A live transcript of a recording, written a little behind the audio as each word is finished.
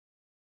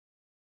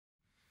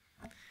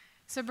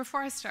So before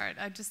I start,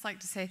 I'd just like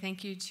to say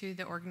thank you to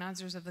the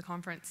organizers of the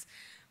conference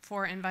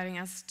for inviting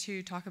us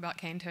to talk about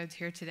cane toads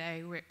here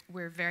today.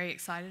 We're very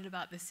excited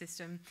about this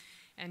system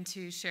and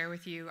to share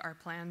with you our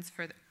plans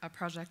for a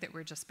project that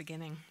we're just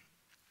beginning.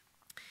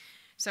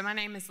 So my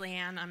name is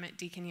Leanne. I'm at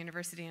Deakin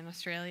University in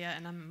Australia,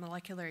 and I'm a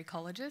molecular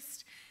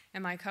ecologist.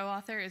 And my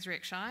co-author is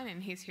Rick Shine,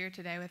 and he's here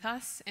today with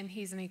us. And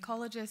he's an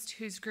ecologist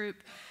whose group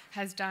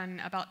has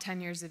done about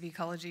 10 years of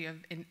ecology of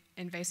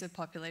invasive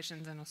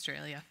populations in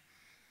Australia.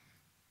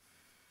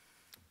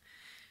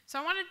 So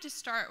I wanted to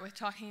start with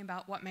talking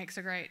about what makes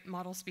a great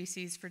model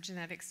species for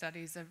genetic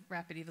studies of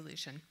rapid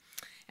evolution.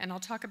 And I'll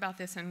talk about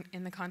this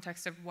in the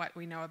context of what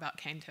we know about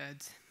cane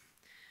toads.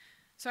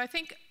 So I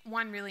think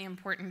one really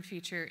important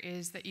feature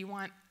is that you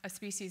want a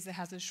species that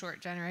has a short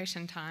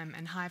generation time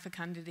and high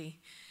fecundity.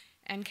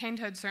 And cane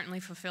toads certainly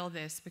fulfill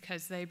this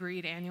because they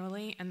breed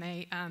annually and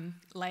they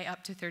lay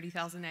up to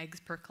 30,000 eggs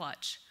per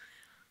clutch.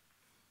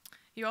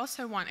 You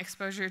also want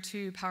exposure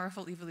to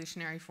powerful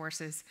evolutionary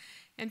forces.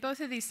 And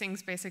both of these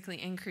things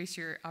basically increase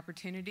your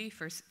opportunity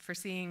for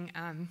seeing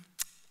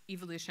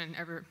evolution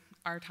over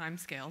our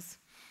timescales.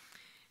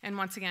 And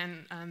once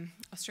again,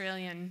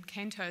 Australian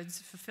cane toads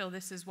fulfill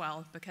this as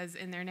well because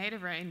in their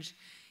native range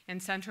in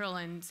Central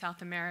and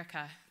South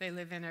America, they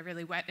live in a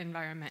really wet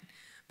environment.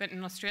 But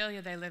in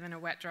Australia, they live in a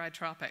wet, dry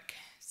tropic.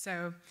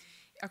 So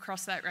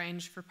across that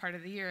range for part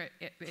of the year,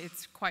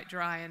 it's quite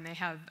dry and they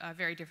have a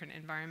very different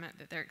environment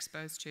that they're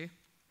exposed to.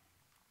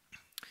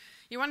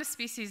 You want a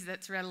species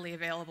that's readily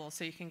available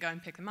so you can go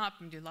and pick them up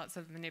and do lots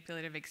of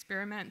manipulative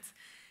experiments.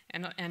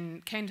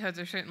 And cane toads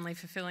are certainly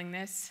fulfilling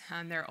this.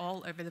 They're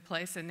all over the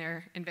place in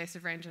their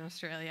invasive range in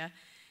Australia.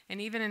 And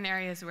even in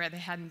areas where they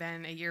hadn't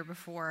been a year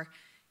before,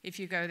 if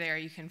you go there,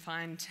 you can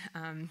find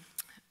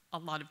a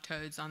lot of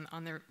toads on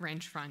the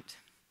range front.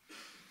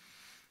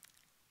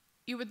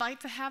 You would like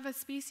to have a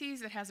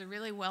species that has a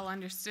really well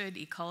understood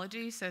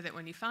ecology so that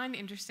when you find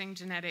interesting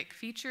genetic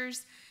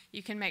features,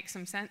 you can make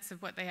some sense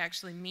of what they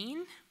actually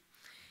mean.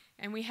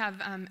 And we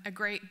have a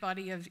great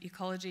body of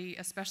ecology,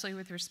 especially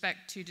with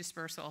respect to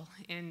dispersal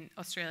in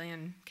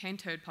Australian cane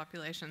toad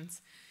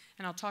populations.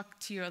 And I'll talk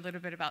to you a little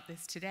bit about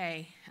this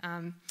today.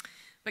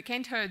 But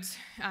cane toads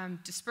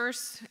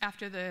disperse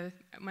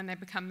when they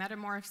become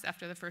metamorphs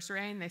after the first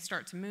rain. They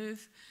start to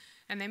move,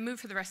 and they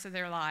move for the rest of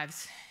their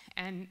lives.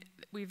 And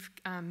we've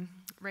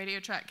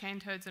radio-tracked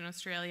cane toads in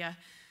Australia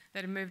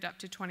that have moved up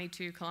to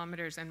 22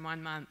 kilometers in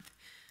 1 month,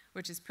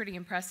 which is pretty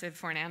impressive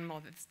for an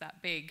animal that's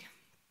that big.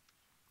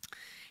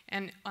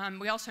 And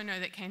we also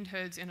know that cane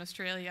toads in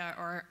Australia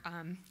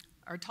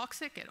are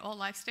toxic at all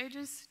life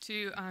stages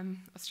to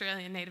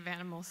Australian native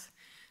animals.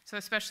 So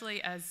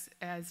especially as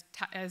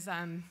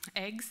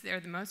eggs,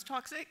 they're the most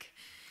toxic.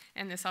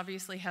 And this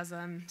obviously has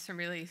some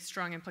really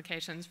strong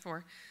implications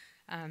for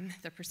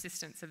the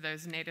persistence of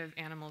those native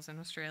animals in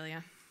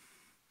Australia.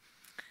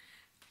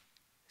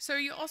 So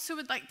you also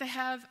would like to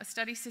have a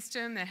study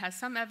system that has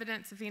some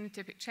evidence of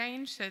phenotypic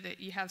change so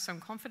that you have some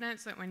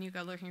confidence that when you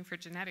go looking for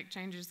genetic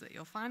changes that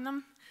you'll find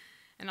them.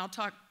 And I'll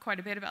talk quite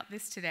a bit about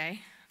this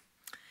today.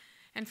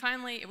 And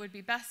finally, it would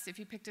be best if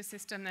you picked a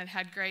system that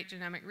had great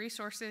genomic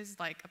resources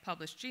like a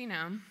published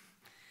genome.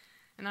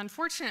 And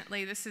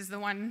unfortunately, this is the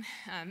one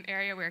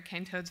area where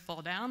cane toads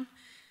fall down.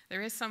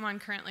 There is someone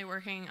currently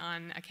working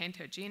on a cane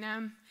toad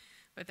genome,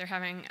 but they're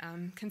having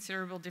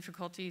considerable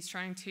difficulties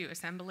trying to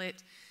assemble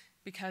it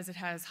because it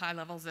has high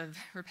levels of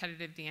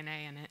repetitive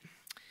DNA in it.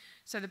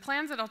 So the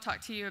plans that I'll talk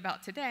to you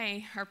about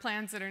today are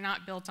plans that are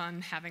not built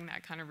on having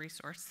that kind of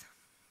resource.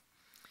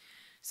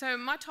 So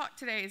my talk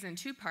today is in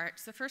two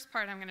parts. The first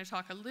part I'm going to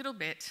talk a little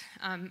bit,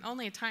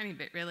 only a tiny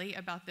bit really,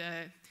 about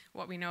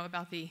what we know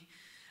about the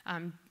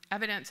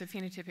evidence of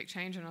phenotypic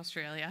change in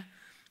Australia.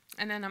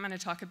 And then I'm going to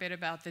talk a bit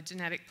about the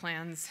genetic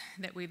plans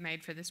that we've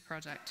made for this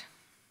project.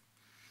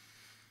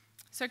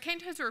 So cane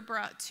toads were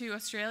brought to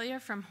Australia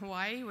from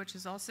Hawaii, which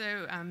is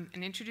also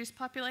an introduced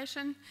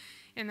population,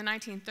 in the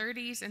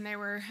 1930s, and they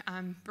were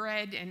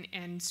bred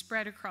and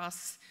spread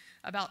across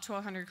about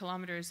 1,200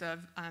 kilometers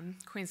of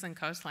Queensland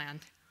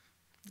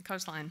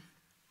coastline.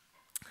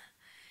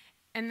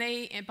 And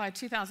they, by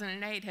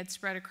 2008, had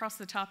spread across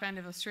the top end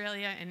of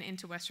Australia and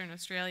into Western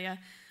Australia,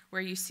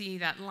 where you see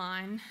that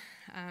line.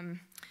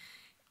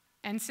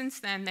 And since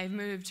then, they've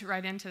moved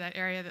right into that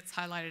area that's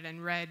highlighted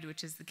in red,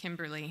 which is the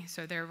Kimberley.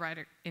 So they're right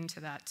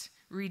into that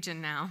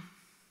region now.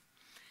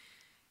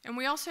 And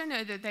we also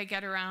know that they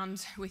get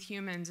around with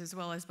humans as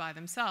well as by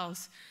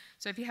themselves.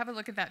 So if you have a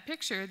look at that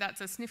picture,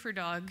 that's a sniffer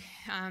dog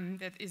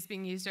that is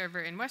being used over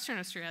in Western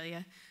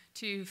Australia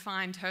to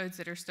find toads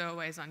that are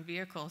stowaways on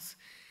vehicles.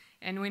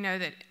 And we know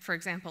that, for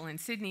example, in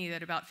Sydney,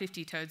 that about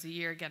 50 toads a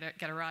year get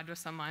a ride with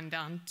someone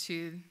down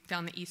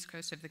the east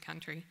coast of the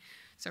country.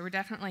 So we're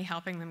definitely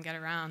helping them get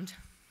around.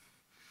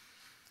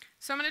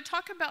 So I'm going to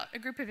talk about a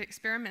group of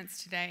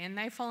experiments today, and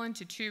they fall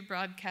into two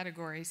broad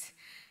categories.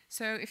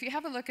 So if you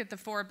have a look at the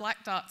 4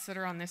 black dots that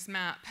are on this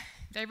map,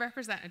 they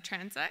represent a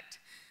transect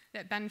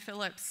that Ben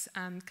Phillips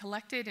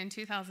collected in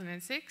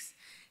 2006.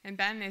 And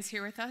Ben is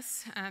here with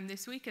us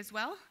this week as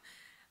well.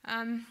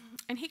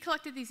 And he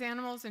collected these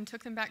animals and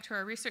took them back to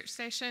our research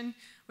station,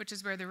 which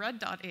is where the red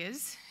dot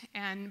is,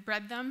 and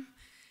bred them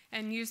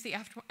and used the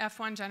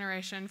F1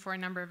 generation for a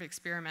number of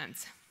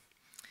experiments.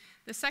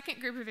 The second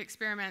group of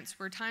experiments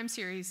were time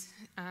series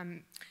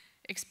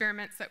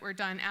experiments that were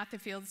done at the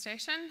field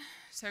station.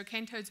 So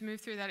cane toads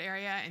moved through that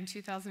area in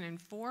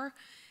 2004,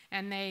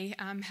 and they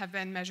have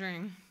been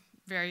measuring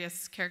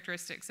various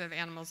characteristics of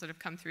animals that have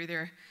come through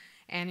there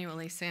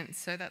annually since.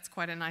 So that's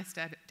quite a nice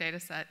data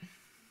set.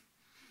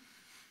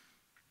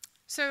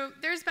 So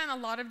there's been a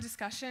lot of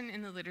discussion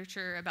in the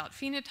literature about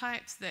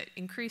phenotypes that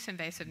increase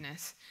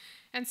invasiveness.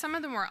 And some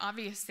of the more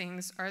obvious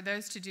things are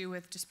those to do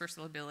with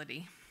dispersal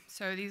ability.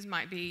 So these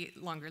might be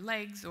longer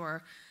legs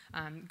or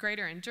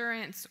greater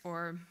endurance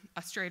or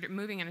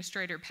moving in a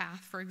straighter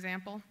path, for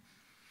example.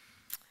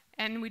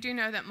 And we do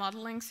know that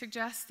modeling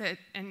suggests that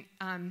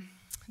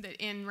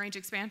in range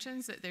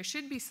expansions that there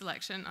should be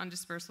selection on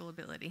dispersal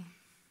ability.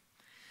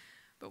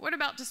 But what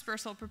about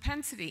dispersal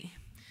propensity?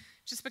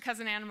 Just because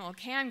an animal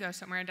can go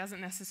somewhere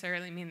doesn't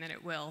necessarily mean that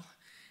it will.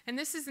 And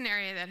this is an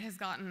area that has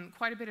gotten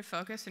quite a bit of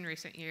focus in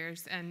recent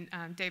years. And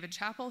David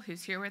Chappell,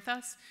 who's here with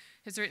us,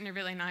 has written a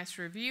really nice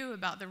review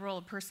about the role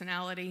of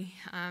personality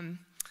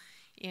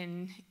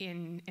in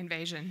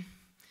invasion.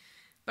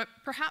 But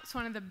perhaps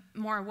one of the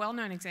more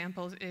well-known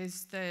examples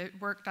is the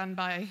work done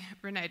by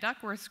Renee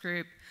Duckworth's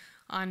group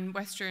on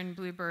western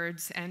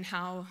bluebirds and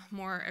how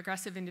more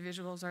aggressive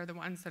individuals are the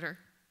ones that are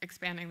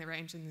expanding the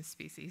range in this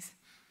species.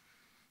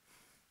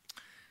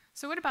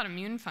 So what about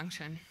immune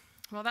function?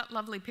 Well, that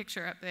lovely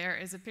picture up there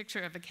is a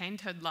picture of a cane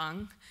toad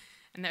lung,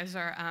 and those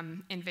are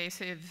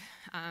invasive,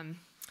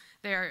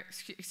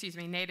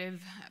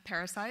 native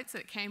parasites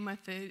that came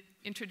with the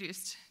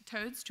introduced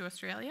toads to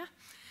Australia.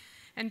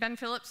 And Ben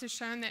Phillips has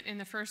shown that in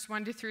the first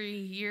 1 to 3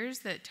 years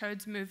that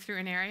toads move through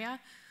an area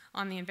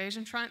on the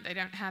invasion front, they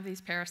don't have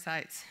these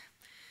parasites.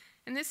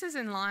 And this is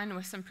in line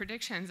with some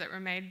predictions that were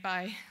made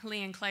by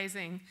Lee and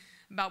Claising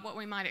about what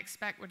we might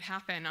expect would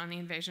happen on the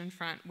invasion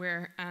front,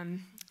 where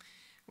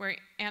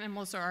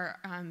animals are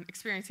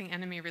experiencing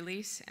enemy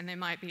release, and they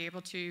might be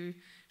able to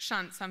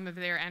shunt some of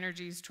their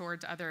energies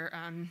towards other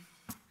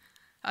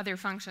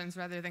functions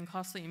rather than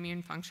costly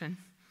immune function.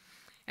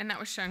 And that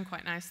was shown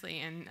quite nicely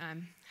in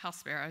house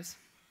sparrows.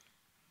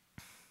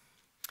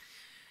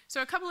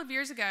 So a couple of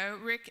years ago,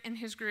 Rick and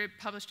his group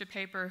published a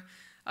paper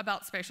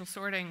about spatial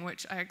sorting,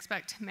 which I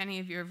expect many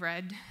of you have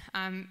read.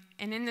 And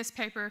in this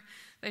paper,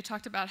 they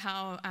talked about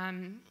how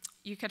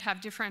you could have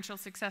differential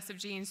successive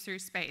genes through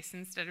space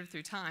instead of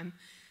through time.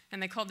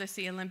 And they called this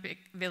the Olympic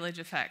Village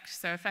effect.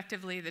 So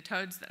effectively, the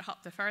toads that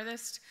hopped the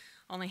farthest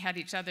only had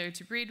each other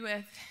to breed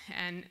with,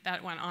 and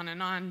that went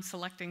on,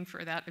 selecting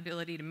for that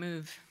ability to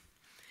move.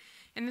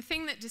 And the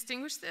thing that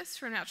distinguished this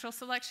from natural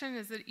selection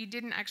is that you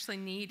didn't actually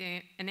need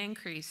an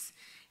increase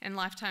in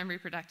lifetime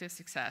reproductive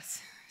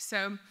success.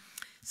 So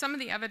some of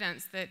the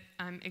evidence that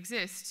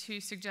exists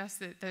to suggest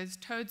that those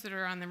toads that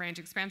are on the range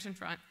expansion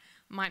front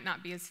might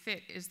not be as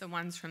fit as the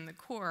ones from the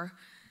core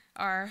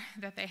are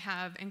that they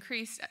have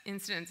increased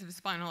incidence of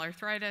spinal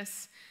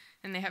arthritis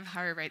and they have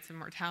higher rates of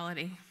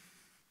mortality.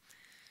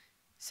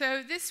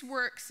 So this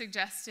work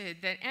suggested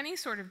that any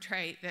sort of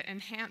trait that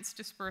enhanced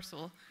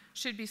dispersal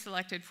should be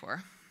selected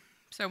for.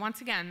 So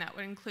once again, that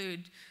would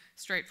include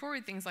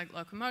straightforward things like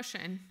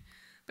locomotion,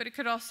 but it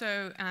could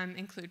also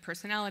include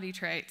personality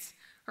traits,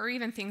 or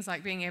even things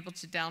like being able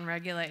to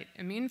downregulate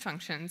immune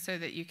function so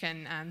that you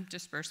can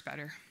disperse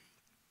better.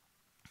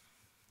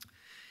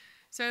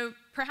 So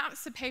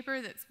perhaps the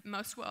paper that's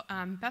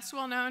best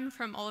well known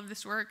from all of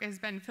this work is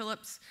Ben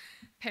Phillips'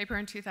 paper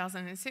in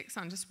 2006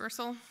 on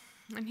dispersal,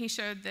 and he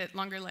showed that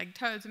longer-legged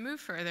toads move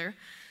further,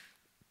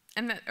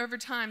 and that over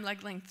time,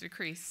 leg length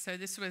decreased. So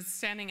this was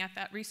standing at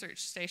that research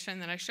station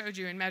that I showed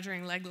you and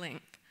measuring leg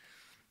length.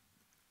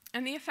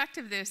 And the effect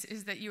of this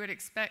is that you would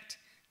expect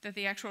that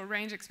the actual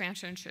range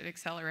expansion should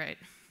accelerate.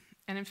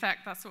 And in fact,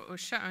 that's what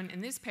was shown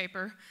in this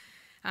paper.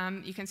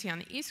 You can see on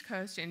the East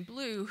Coast in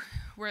blue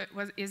where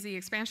is the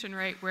expansion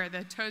rate where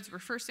the toads were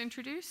first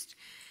introduced.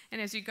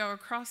 And as you go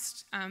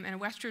across in a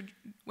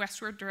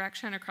westward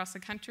direction across the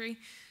country,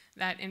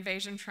 that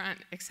invasion front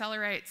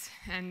accelerates,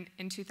 and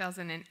in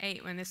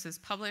 2008, when this was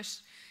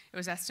published, it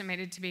was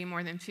estimated to be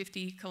more than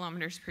 50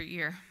 kilometers per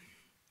year.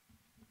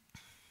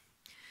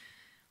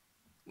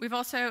 We've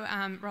also,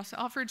 Ross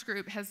Alford's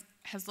group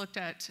has looked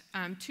at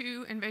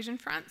 2 invasion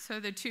fronts. So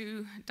the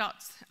 2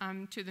 dots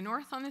to the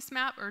north on this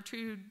map are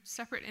 2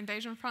 separate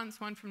invasion fronts,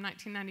 one from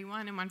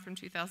 1991 and one from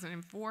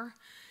 2004,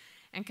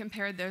 and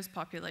compared those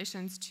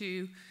populations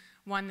to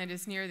one that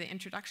is near the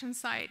introduction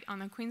site on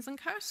the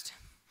Queensland coast.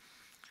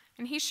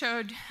 And he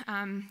showed,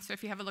 so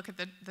if you have a look at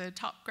the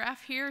top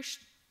graph here,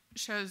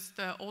 shows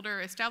the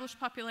older established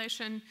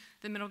population.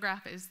 The middle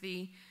graph is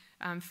the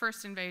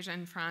first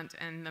invasion front,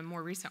 and the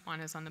more recent one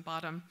is on the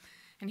bottom.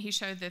 And he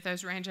showed that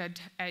those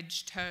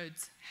range-edge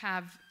toads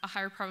have a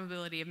higher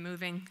probability of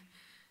moving.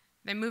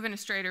 They move in a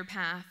straighter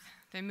path.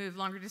 They move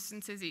longer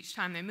distances each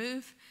time they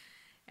move.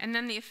 And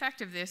then the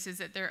effect of this is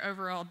that their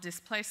overall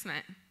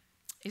displacement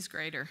is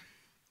greater.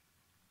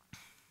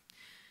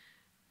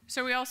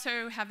 So we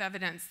also have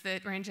evidence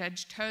that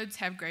range-edge toads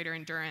have greater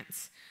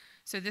endurance.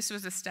 So this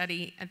was a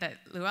study that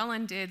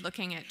Llewellyn did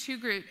looking at two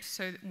groups.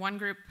 So one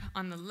group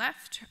on the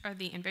left are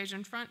the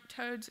invasion front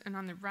toads, and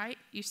on the right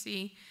you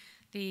see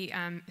the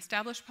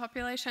established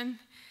population.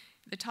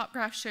 The top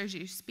graph shows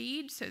you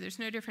speed, so there's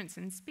no difference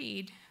in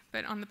speed.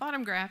 But on the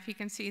bottom graph, you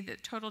can see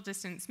that total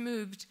distance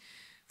moved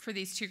for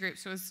these two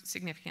groups was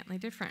significantly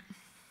different.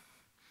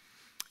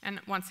 And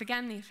once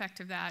again, the effect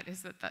of that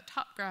is that the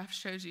top graph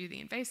shows you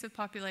the invasive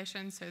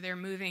population, so they're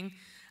moving,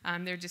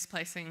 they're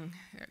displacing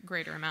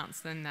greater amounts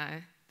than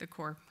the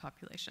core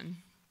population.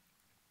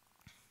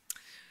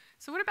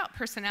 So what about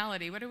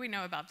personality? What do we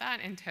know about that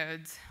in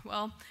toads?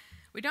 Well,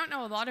 we don't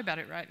know a lot about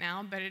it right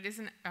now, but it is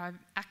an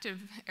active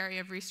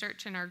area of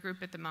research in our group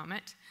at the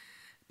moment.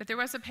 But there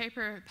was a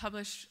paper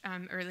published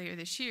earlier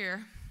this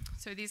year.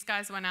 So these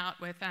guys went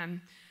out with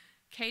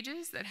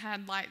cages that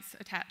had lights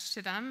attached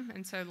to them,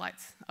 and so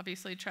lights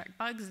obviously attract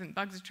bugs, and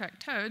bugs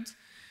attract toads.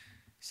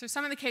 So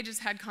some of the cages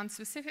had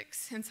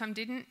conspecifics, and some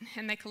didn't,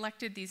 and they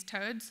collected these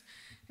toads,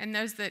 and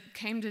those that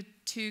came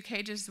to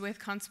cages with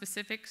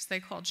conspecifics, they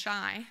called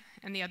shy,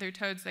 and the other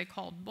toads they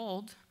called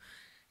bold.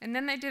 And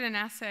then they did an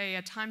assay,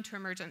 a time to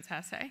emergence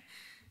assay,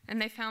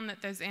 and they found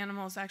that those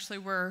animals actually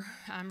were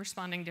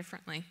responding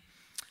differently.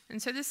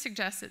 And so this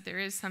suggests that there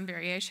is some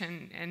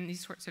variation in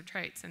these sorts of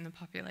traits in the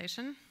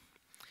population.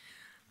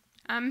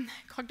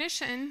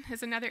 Cognition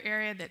is another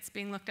area that's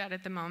being looked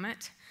at the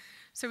moment.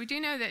 So we do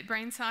know that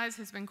brain size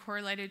has been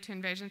correlated to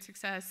invasion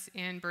success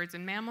in birds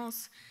and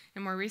mammals,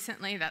 and more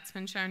recently that's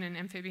been shown in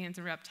amphibians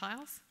and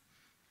reptiles.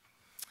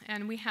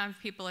 And we have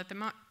people at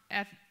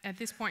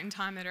this point in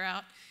time that are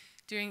out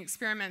doing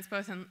experiments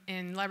both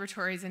in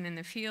laboratories and in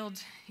the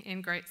field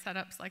in great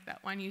setups like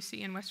that one you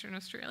see in Western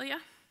Australia.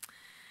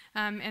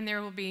 And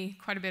there will be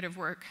quite a bit of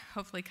work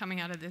hopefully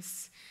coming out of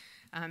this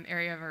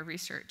area of our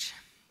research.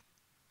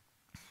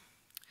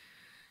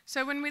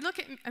 So when we look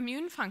at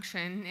immune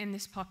function in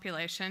this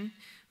population,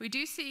 we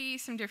do see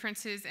some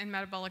differences in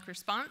metabolic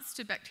response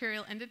to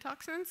bacterial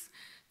endotoxins.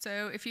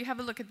 So if you have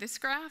a look at this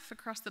graph,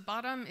 across the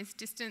bottom is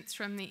distance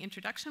from the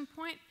introduction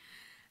point,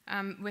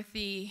 with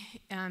the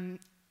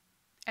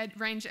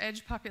range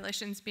edge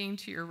populations being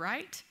to your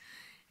right,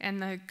 and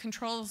the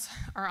controls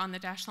are on the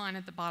dashed line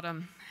at the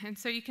bottom. And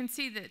so you can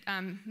see that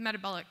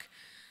metabolic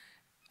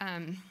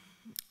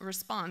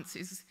response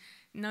is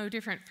no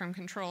different from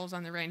controls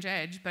on the range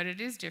edge, but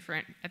it is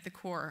different at the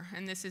core,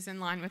 and this is in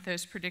line with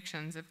those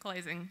predictions of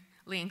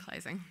lean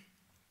glazing.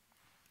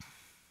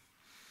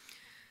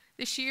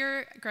 This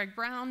year, Greg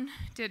Brown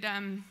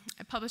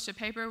published a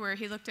paper where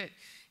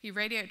he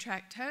radio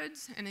tracked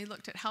toads, and he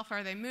looked at how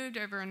far they moved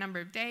over a number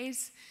of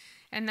days,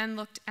 and then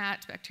looked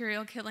at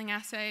bacterial killing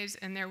assays,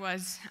 and there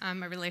was a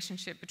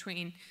relationship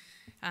between,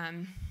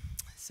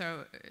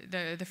 so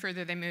the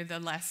further they moved, the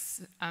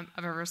less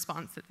of a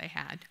response that they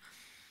had.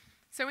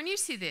 So when you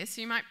see this,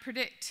 you might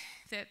predict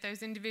that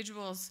those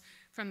individuals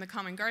from the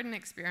common garden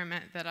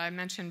experiment that I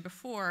mentioned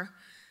before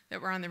that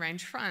were on the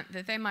range front,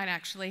 that they might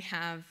actually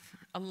have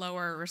a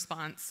lower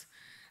response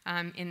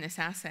in this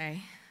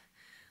assay.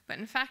 But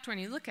in fact, when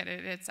you look at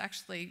it, it's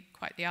actually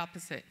quite the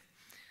opposite.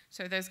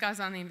 So those guys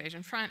on the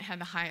invasion front had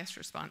the highest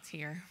response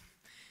here.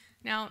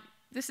 Now,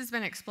 this has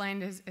been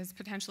explained as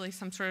potentially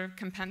some sort of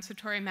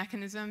compensatory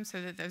mechanism,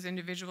 so that those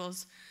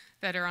individuals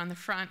that are on the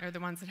front are the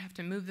ones that have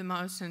to move the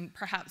most, and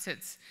perhaps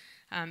it's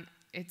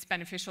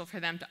beneficial for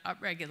them to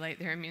upregulate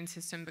their immune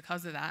system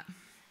because of that.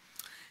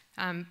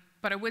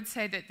 But I would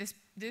say that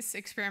this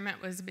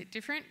experiment was a bit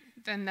different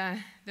than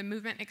the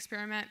movement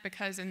experiment,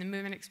 because in the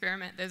movement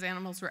experiment, those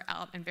animals were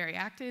out and very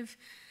active.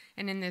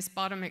 And in this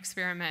bottom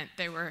experiment,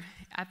 they were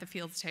at the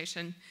field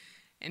station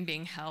and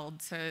being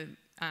held. So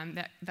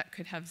that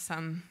could have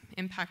some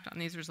impact on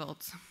these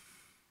results.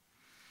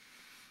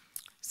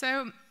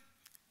 So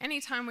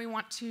anytime we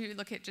want to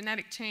look at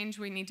genetic change,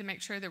 we need to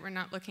make sure that we're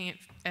not looking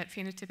at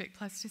phenotypic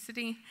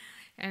plasticity.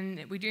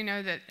 And we do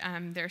know that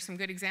there are some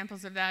good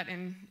examples of that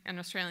in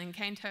Australian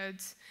cane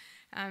toads.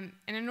 And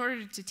in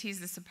order to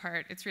tease this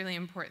apart, it's really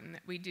important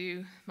that we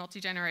do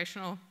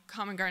multi-generational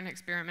common garden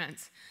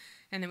experiments,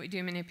 and that we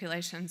do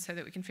manipulation so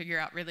that we can figure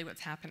out really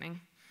what's happening.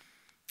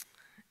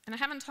 And I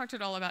haven't talked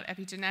at all about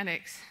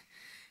epigenetics,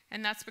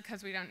 and that's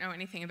because we don't know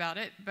anything about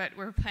it, but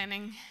we're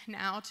planning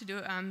now to do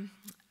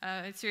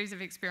a series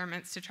of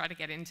experiments to try to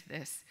get into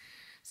this.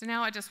 So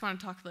now I just want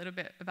to talk a little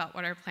bit about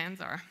what our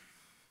plans are.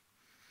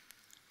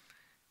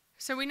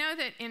 So we know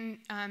that in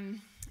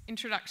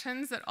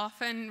introductions that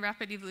often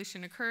rapid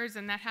evolution occurs,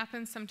 and that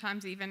happens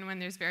sometimes even when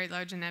there's very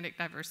low genetic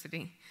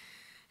diversity.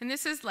 And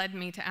this has led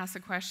me to ask the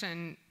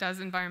question, does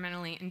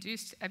environmentally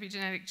induced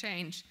epigenetic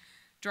change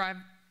drive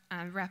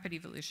rapid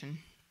evolution?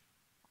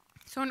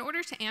 So in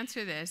order to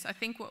answer this, I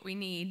think what we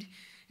need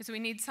is we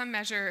need some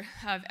measure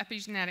of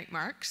epigenetic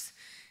marks.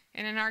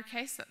 And in our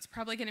case, that's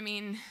probably going to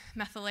mean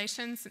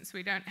methylation, since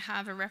we don't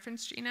have a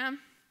reference genome.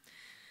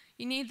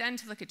 You need then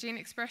to look at gene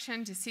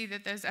expression to see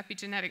that those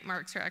epigenetic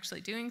marks are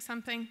actually doing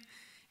something.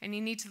 And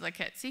you need to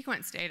look at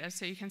sequence data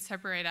so you can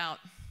separate out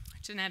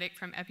genetic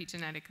from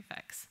epigenetic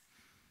effects.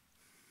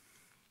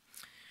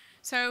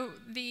 So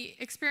the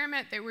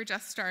experiment that we're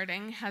just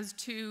starting has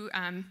two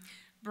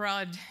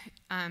broad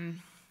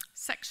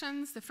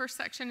sections. The first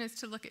section is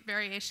to look at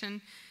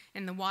variation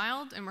in the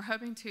wild, and we're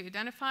hoping to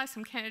identify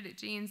some candidate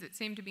genes that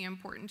seem to be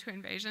important to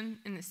invasion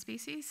in the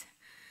species.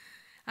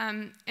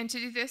 And to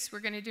do this, we're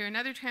going to do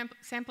another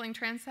sampling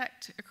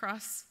transect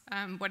across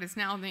what is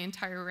now the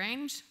entire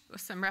range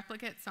with some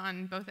replicates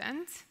on both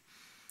ends.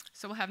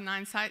 So we'll have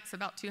 9 sites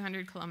about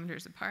 200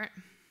 kilometers apart.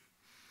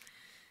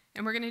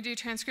 And we're going to do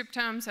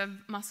transcriptomes of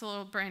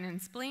muscle, brain, and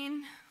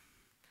spleen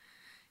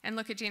and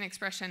look at gene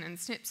expression and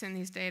SNPs in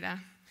these data.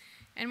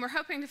 And we're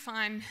hoping to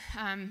find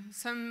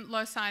some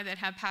loci that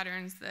have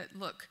patterns that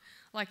look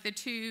like the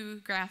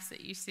two graphs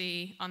that you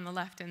see on the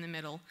left and the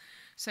middle.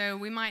 So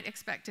we might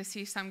expect to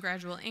see some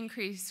gradual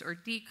increase or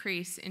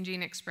decrease in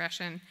gene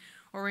expression,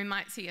 or we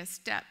might see a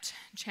stepped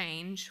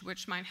change,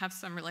 which might have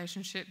some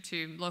relationship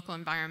to local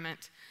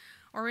environment,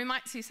 or we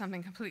might see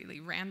something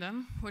completely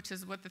random, which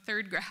is what the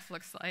third graph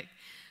looks like.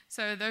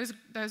 So those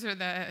are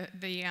the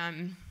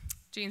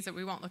genes that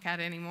we won't look at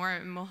anymore,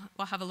 and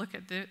we'll have a look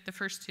at the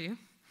first two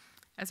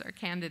as our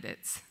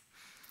candidates.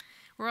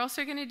 We're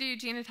also going to do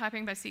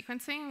genotyping by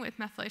sequencing with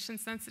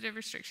methylation-sensitive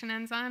restriction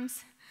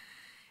enzymes,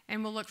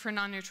 and we'll look for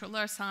non-neutral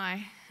loci,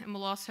 and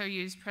we'll also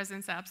use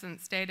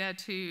presence-absence data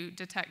to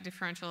detect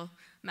differential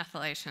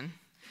methylation.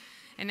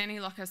 In any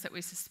locus that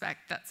we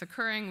suspect that's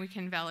occurring, we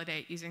can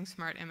validate using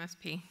SMART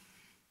MSP.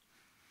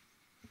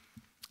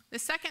 The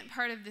second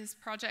part of this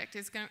project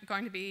is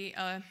going to be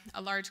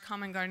a large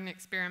common garden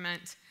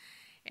experiment,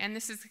 and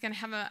this is going to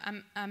have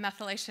a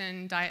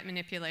methylation diet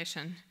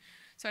manipulation.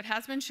 So it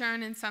has been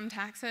shown in some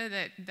taxa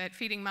that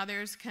feeding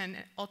mothers can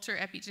alter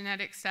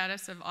epigenetic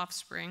status of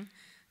offspring.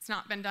 It's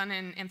not been done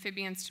in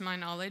amphibians to my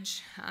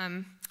knowledge,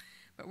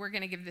 but we're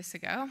going to give this a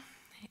go.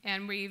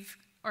 And we've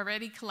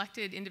already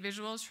collected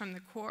individuals from the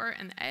core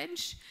and the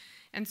edge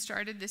and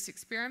started this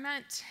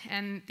experiment,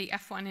 and the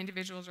F1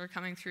 individuals are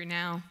coming through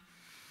now.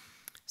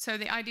 So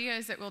the idea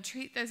is that we'll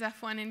treat those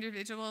F1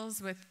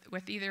 individuals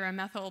with either a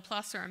methyl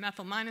plus or a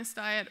methyl minus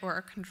diet or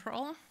a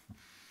control.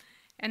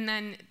 And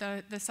then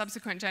the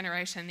subsequent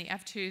generation, the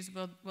F2s,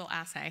 will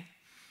assay.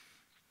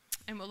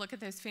 And we'll look at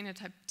those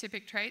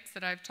phenotypic traits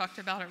that I've talked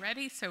about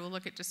already. So we'll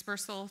look at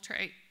dispersal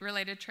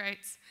related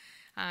traits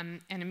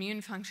and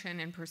immune function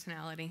and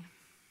personality.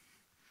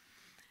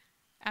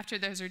 After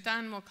those are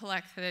done, we'll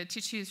collect the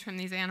tissues from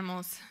these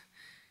animals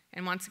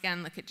and once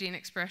again look at gene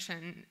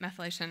expression,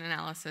 methylation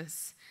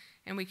analysis.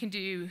 And we can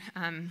do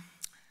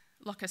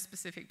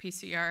locus-specific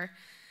PCR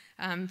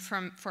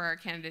for our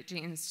candidate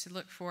genes to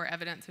look for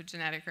evidence of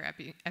genetic or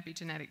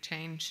epigenetic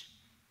change.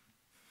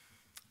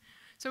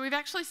 So we've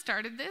actually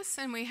started this,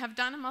 and we have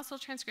done a muscle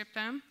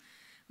transcriptome.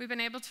 We've been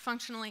able to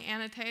functionally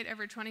annotate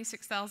over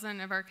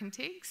 26,000 of our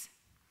contigs.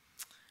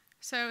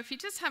 So if you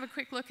just have a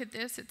quick look at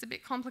this, it's a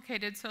bit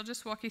complicated, so I'll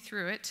just walk you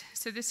through it.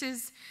 So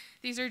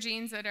these are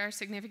genes that are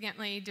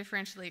significantly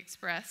differentially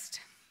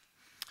expressed.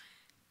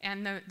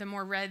 And the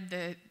more red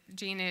the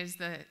gene is,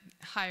 the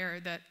higher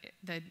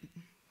the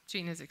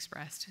gene is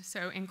expressed.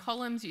 So in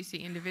columns, you see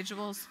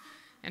individuals,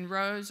 and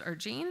rows are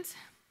genes.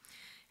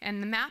 And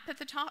the map at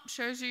the top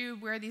shows you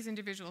where these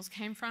individuals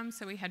came from.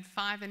 So we had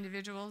 5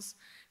 individuals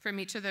from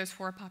each of those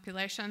 4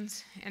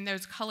 populations, and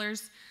those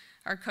colors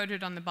are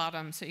coded on the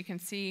bottom, so you can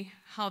see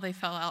how they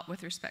fell out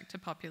with respect to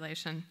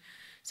population.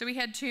 So we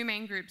had 2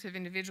 main groups of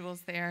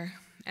individuals there,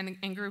 and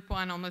in group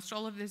 1, almost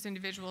all of those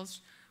individuals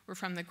were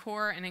from the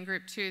core, and in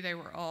group 2, they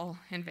were all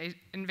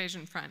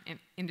invasion front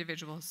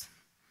individuals.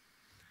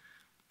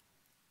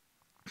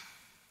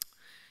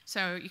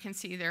 So you can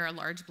see there are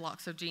large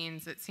blocks of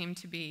genes that seem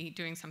to be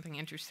doing something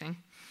interesting.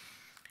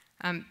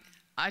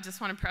 I just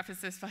want to preface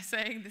this by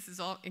saying this is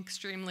all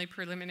extremely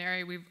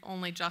preliminary. We've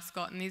only just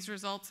gotten these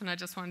results, and I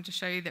just wanted to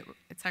show you that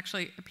it's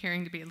actually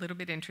appearing to be a little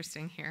bit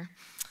interesting here.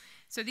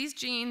 So these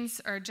genes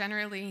are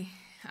generally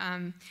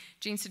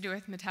genes to do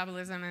with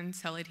metabolism and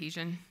cell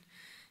adhesion.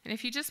 And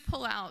if you just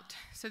pull out,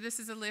 so this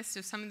is a list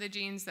of some of the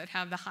genes that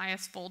have the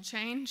highest fold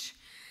change,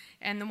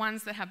 and the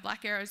ones that have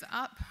black arrows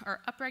up are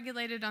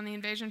upregulated on the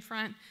invasion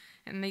front,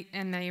 and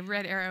the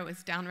red arrow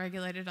is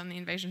downregulated on the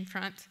invasion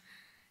front.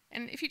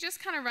 And if you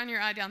just kind of run your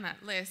eye down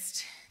that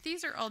list,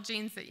 these are all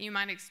genes that you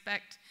might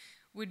expect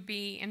would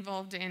be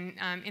involved in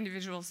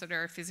individuals that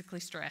are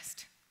physically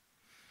stressed.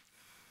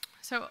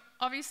 So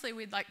obviously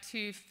we'd like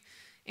to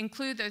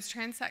include those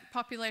transect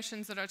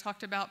populations that I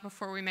talked about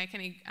before we make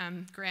any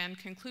grand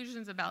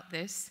conclusions about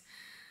this.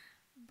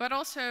 But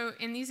also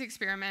in these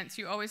experiments,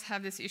 you always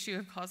have this issue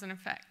of cause and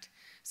effect.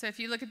 So if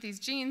you look at these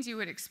genes, you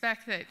would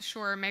expect that,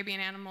 sure, maybe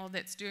an animal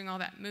that's doing all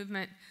that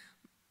movement,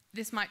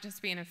 this might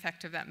just be an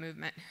effect of that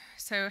movement.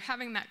 So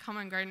having that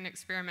common garden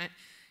experiment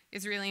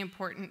is really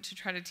important to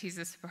try to tease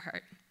this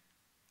apart.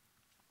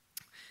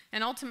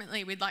 And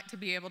ultimately, we'd like to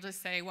be able to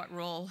say what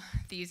role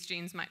these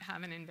genes might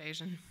have in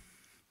invasion.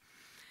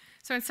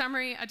 So in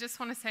summary, I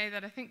just want to say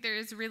that I think there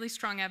is really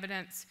strong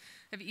evidence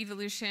of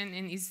evolution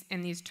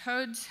in these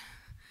toads.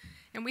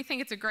 And we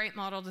think it's a great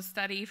model to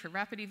study for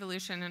rapid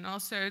evolution and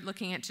also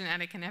looking at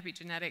genetic and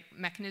epigenetic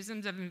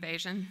mechanisms of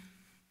invasion.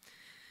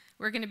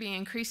 We're going to be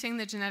increasing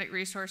the genetic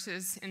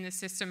resources in the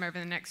system over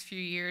the next few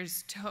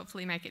years to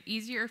hopefully make it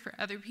easier for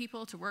other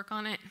people to work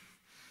on it.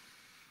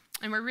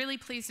 And we're really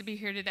pleased to be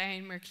here today,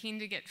 and we're keen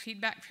to get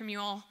feedback from you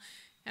all,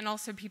 and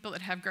also people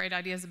that have great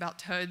ideas about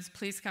toads.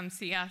 Please come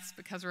see us,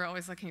 because we're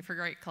always looking for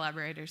great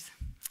collaborators.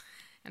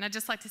 And I'd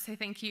just like to say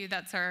thank you.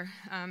 That's our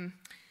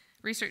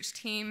research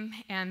team,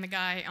 and the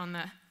guy on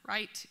the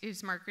right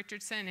is Mark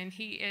Richardson, and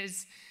he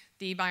is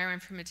the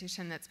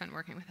bioinformatician that's been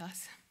working with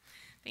us.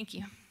 Thank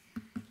you.